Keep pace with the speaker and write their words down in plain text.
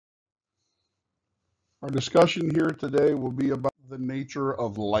Our discussion here today will be about the nature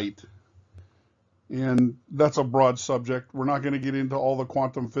of light. And that's a broad subject. We're not going to get into all the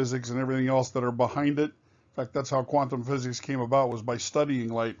quantum physics and everything else that are behind it. In fact, that's how quantum physics came about, was by studying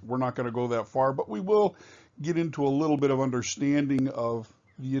light. We're not going to go that far, but we will get into a little bit of understanding of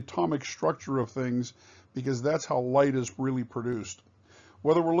the atomic structure of things, because that's how light is really produced.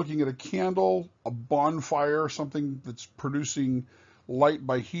 Whether we're looking at a candle, a bonfire, something that's producing light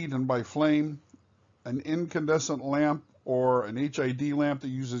by heat and by flame, an incandescent lamp, or an HID lamp that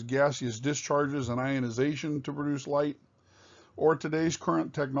uses gaseous discharges and ionization to produce light, or today's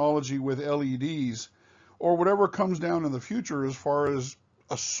current technology with LEDs, or whatever comes down in the future as far as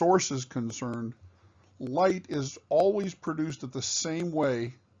a source is concerned, light is always produced at the same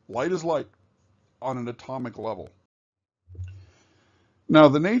way. Light is light on an atomic level. Now,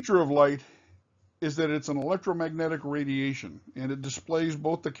 the nature of light is that it's an electromagnetic radiation, and it displays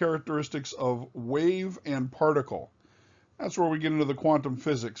both the characteristics of wave and particle. That's where we get into the quantum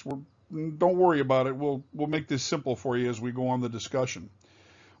physics. Don't worry about it. We'll make this simple for you as we go on the discussion.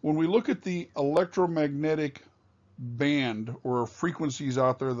 When we look at the electromagnetic band, or frequencies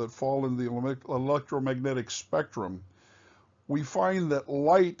out there that fall in the electromagnetic spectrum, we find that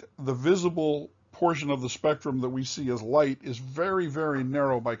light, the visible portion of the spectrum that we see as light, is very, very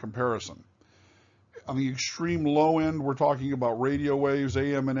narrow by comparison. On the extreme low end, we're talking about radio waves,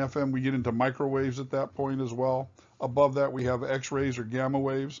 AM and FM. We get into microwaves at that point as well. Above that, we have X-rays or gamma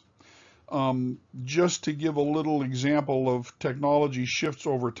waves. Just to give a little example of technology shifts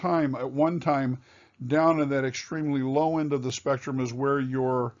over time, at one time, down in that extremely low end of the spectrum is where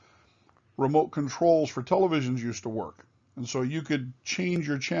your remote controls for televisions used to work. And so you could change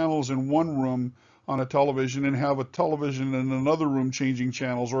your channels in one room on a television and have a television in another room changing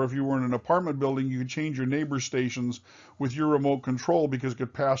channels, or if you were in an apartment building, you could change your neighbor's stations with your remote control because it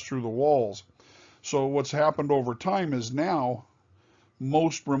could pass through the walls. So what's happened over time is now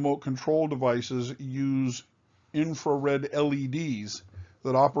most remote control devices use infrared LEDs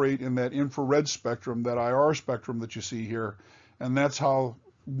that operate in that infrared spectrum, that IR spectrum that you see here, and that's how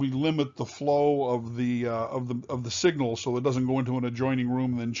we limit the flow of the signal, so it doesn't go into an adjoining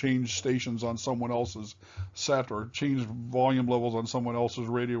room and then change stations on someone else's set, or change volume levels on someone else's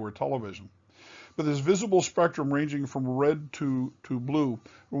radio or television. But this visible spectrum ranging from red to blue,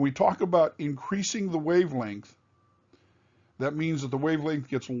 when we talk about increasing the wavelength, that means that the wavelength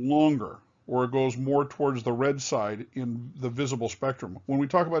gets longer, or it goes more towards the red side in the visible spectrum. When we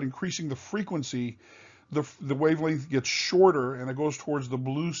talk about increasing the frequency, the wavelength gets shorter and it goes towards the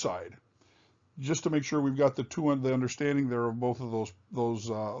blue side. Just to make sure we've got the understanding there of both of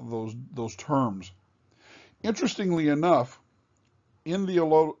those terms. Interestingly enough, in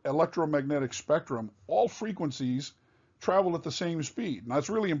the electromagnetic spectrum, all frequencies travel at the same speed. Now, that's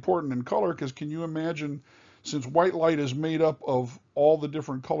really important in color, because can you imagine, since white light is made up of all the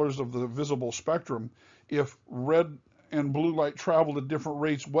different colors of the visible spectrum, if red and blue light traveled at different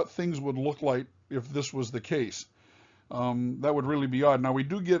rates, what things would look like if this was the case? That would really be odd. Now, we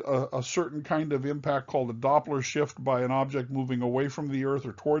do get a certain kind of impact called a Doppler shift by an object moving away from the Earth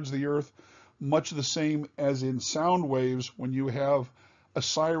or towards the Earth, much the same as in sound waves. When you have a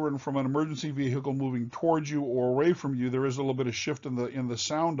siren from an emergency vehicle moving towards you or away from you, there is a little bit of shift in the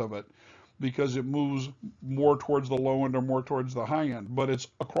sound of it, because it moves more towards the low end or more towards the high end. But it's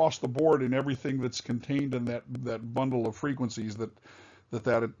across the board in everything that's contained in that bundle of frequencies that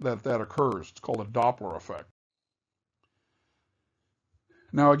occurs. It's called a Doppler effect.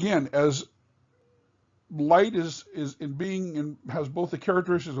 Now, again, as light has both the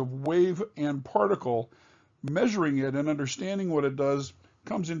characteristics of wave and particle, measuring it and understanding what it does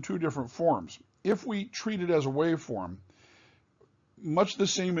comes in two different forms. If we treat it as a waveform, much the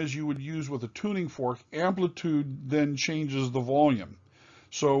same as you would use with a tuning fork, amplitude then changes the volume.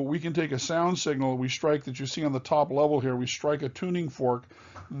 So we can take a sound signal, we strike, that you see on the top level here, we strike a tuning fork.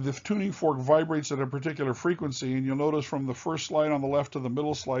 The tuning fork vibrates at a particular frequency, and you'll notice from the first slide on the left to the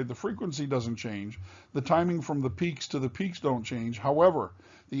middle slide, the frequency doesn't change. The timing from the peaks to the peaks don't change. However,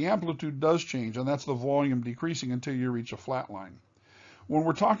 the amplitude does change, and that's the volume decreasing until you reach a flat line. When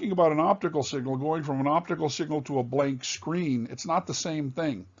we're talking about an optical signal, going from an optical signal to a blank screen, it's not the same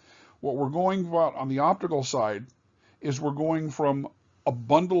thing. What we're going about on the optical side is we're going from a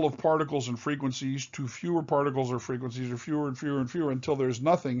bundle of particles and frequencies to fewer particles or frequencies, or fewer and fewer and fewer, until there's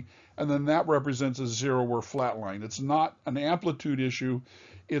nothing, and then that represents a zero or flat line. It's not an amplitude issue,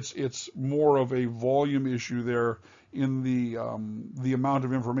 it's more of a volume issue there in the amount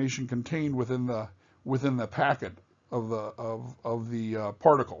of information contained within the packet of the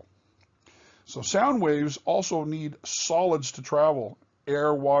particle. So sound waves also need solids to travel: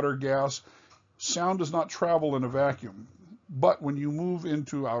 air, water, gas. Sound does not travel in a vacuum. But when you move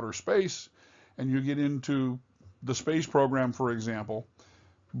into outer space and you get into the space program, for example,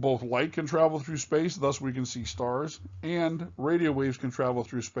 both light can travel through space, thus we can see stars, and radio waves can travel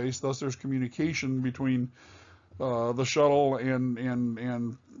through space, thus there's communication between the shuttle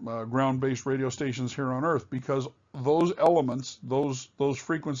and ground-based radio stations here on Earth, because those elements, those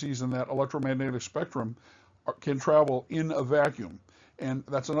frequencies in that electromagnetic spectrum can travel in a vacuum. And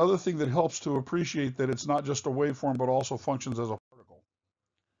that's another thing that helps to appreciate that it's not just a waveform, but also functions as a particle.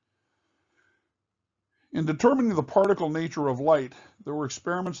 In determining the particle nature of light, there were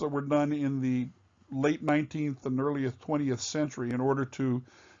experiments that were done in the late 19th and early 20th century in order to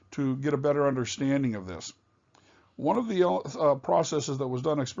get a better understanding of this. One of the processes that was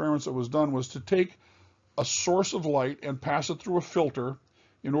done, experiments that was done, was to take a source of light and pass it through a filter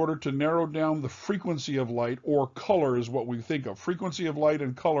in order to narrow down the frequency of light, or color is what we think of. Frequency of light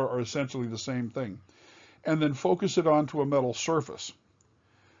and color are essentially the same thing. And then focus it onto a metal surface.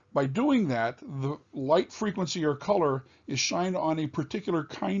 By doing that, the light frequency or color is shined on a particular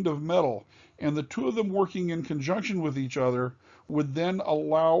kind of metal, and the two of them working in conjunction with each other would then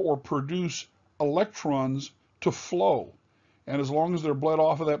allow or produce electrons to flow. And as long as they're bled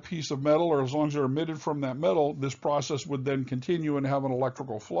off of that piece of metal, or as long as they're emitted from that metal, this process would then continue and have an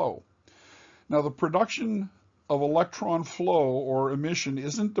electrical flow. Now, the production of electron flow or emission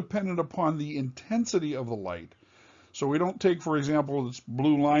isn't dependent upon the intensity of the light. So we don't take, for example, it's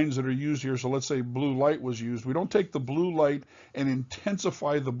blue lines that are used here. So let's say blue light was used. We don't take the blue light and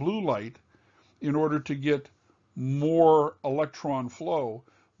intensify the blue light in order to get more electron flow,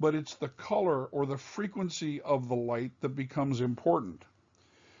 but it's the color or the frequency of the light that becomes important.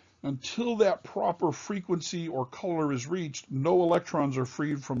 Until that proper frequency or color is reached, no electrons are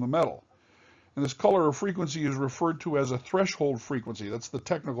freed from the metal. And this color or frequency is referred to as a threshold frequency. That's the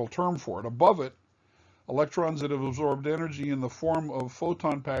technical term for it. Above it, electrons that have absorbed energy in the form of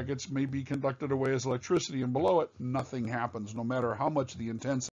photon packets may be conducted away as electricity, and below it, nothing happens, no matter how much the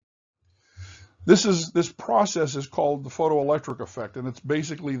intensity. This process is called the photoelectric effect, and it's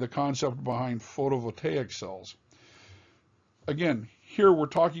basically the concept behind photovoltaic cells. Again, here we're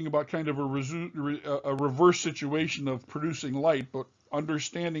talking about kind of a reverse situation of producing light, but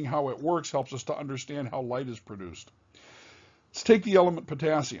understanding how it works helps us to understand how light is produced. Let's take the element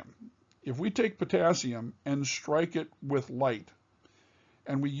potassium. If we take potassium and strike it with light,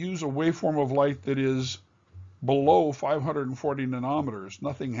 and we use a waveform of light that is below 540 nanometers,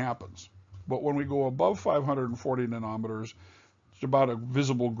 nothing happens. But when we go above 540 nanometers, it's about a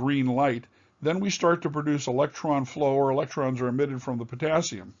visible green light, then we start to produce electron flow, or electrons are emitted from the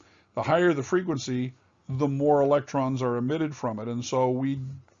potassium. The higher the frequency, the more electrons are emitted from it. And so we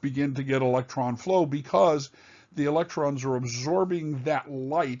begin to get electron flow because the electrons are absorbing that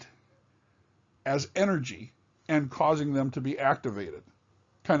light as energy and causing them to be activated.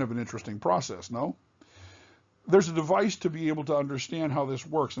 Kind of an interesting process, no? There's a device to be able to understand how this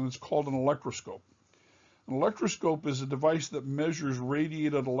works, and it's called an electroscope. An electroscope is a device that measures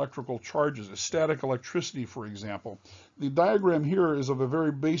radiated electrical charges, a static electricity, for example. The diagram here is of a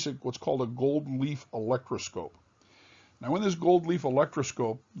very basic, what's called a gold leaf electroscope. Now, in this gold leaf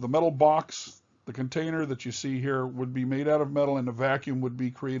electroscope, the metal box, the container that you see here, would be made out of metal, and a vacuum would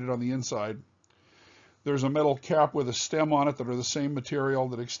be created on the inside. There's a metal cap with a stem on it that are the same material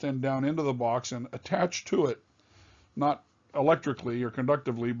that extend down into the box, and attached to it, not electrically or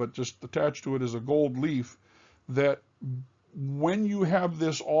conductively, but just attached to it is a gold leaf that when you have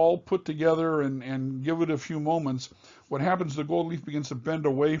this all put together and give it a few moments, what happens, the gold leaf begins to bend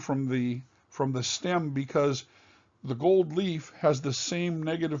away from the stem, because the gold leaf has the same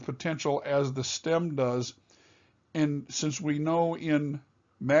negative potential as the stem does. And since we know in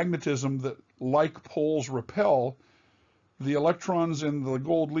magnetism that like poles repel, the electrons in the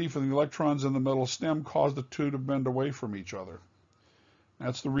gold leaf and the electrons in the metal stem cause the two to bend away from each other.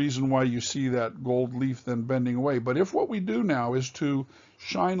 That's the reason why you see that gold leaf then bending away. But if what we do now is to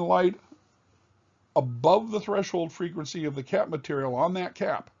shine light above the threshold frequency of the cap material on that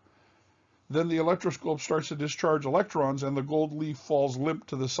cap, then the electroscope starts to discharge electrons, and the gold leaf falls limp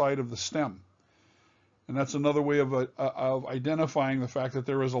to the side of the stem. And that's another way of identifying the fact that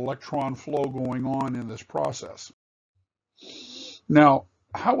there is electron flow going on in this process. Now,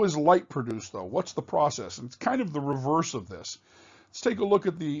 how is light produced, though? What's the process? And it's kind of the reverse of this. Let's take a look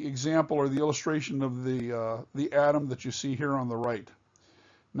at the example or the illustration of the atom that you see here on the right.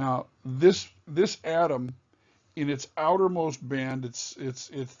 Now, this atom, in its outermost band, its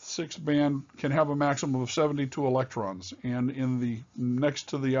sixth band, can have a maximum of 72 electrons, and in the next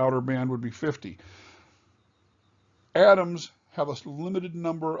to the outer band would be 50. Atoms have a limited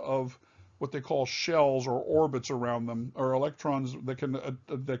number of what they call shells or orbits around them, or electrons that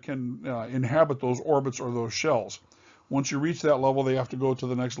can inhabit those orbits or those shells. Once you reach that level, they have to go to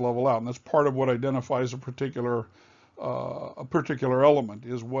the next level out, and that's part of what identifies a particular element,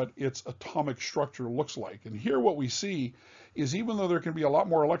 is what its atomic structure looks like. And here what we see is, even though there can be a lot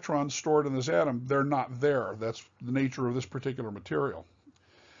more electrons stored in this atom, they're not there. That's the nature of this particular material.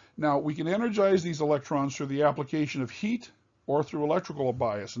 Now, we can energize these electrons through the application of heat or through electrical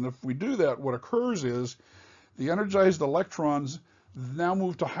bias. And if we do that, what occurs is the energized electrons now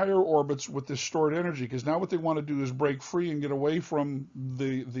move to higher orbits with this stored energy, because now what they want to do is break free and get away from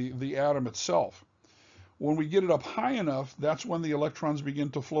the atom itself. When we get it up high enough, that's when the electrons begin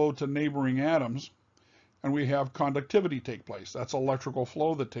to flow to neighboring atoms, and we have conductivity take place. That's electrical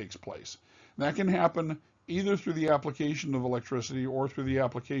flow that takes place. And that can happen either through the application of electricity or through the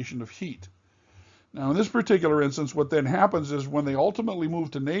application of heat. Now, in this particular instance, what then happens is, when they ultimately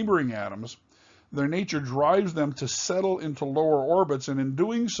move to neighboring atoms, their nature drives them to settle into lower orbits, and in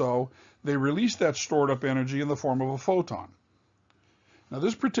doing so, they release that stored up energy in the form of a photon. Now,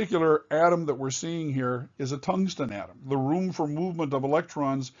 this particular atom that we're seeing here is a tungsten atom. The room for movement of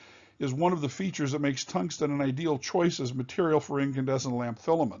electrons is one of the features that makes tungsten an ideal choice as material for incandescent lamp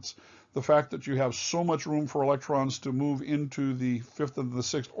filaments. The fact that you have so much room for electrons to move into the 5th and the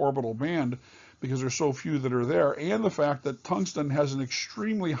 6th orbital band, because there's so few that are there, and the fact that tungsten has an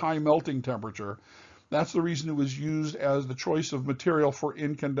extremely high melting temperature. That's the reason it was used as the choice of material for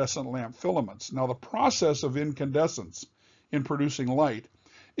incandescent lamp filaments. Now, the process of incandescence in producing light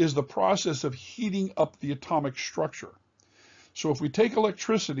is the process of heating up the atomic structure. So if we take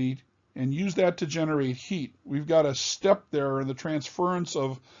electricity and use that to generate heat, we've got a step there in the transference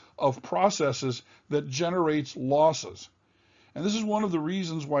of processes that generates losses. And this is one of the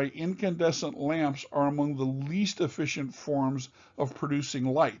reasons why incandescent lamps are among the least efficient forms of producing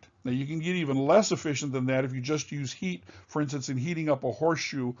light. Now, you can get even less efficient than that if you just use heat, for instance, in heating up a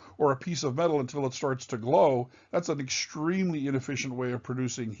horseshoe or a piece of metal until it starts to glow. That's an extremely inefficient way of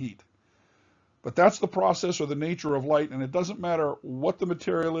producing heat. But that's the process or the nature of light, and it doesn't matter what the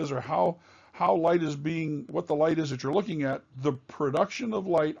material is or what the light is that you're looking at, the production of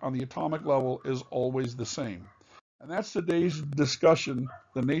light on the atomic level is always the same. And that's today's discussion,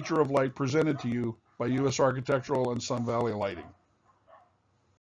 The Nature of Light, presented to you by U.S. Architectural and Sun Valley Lighting.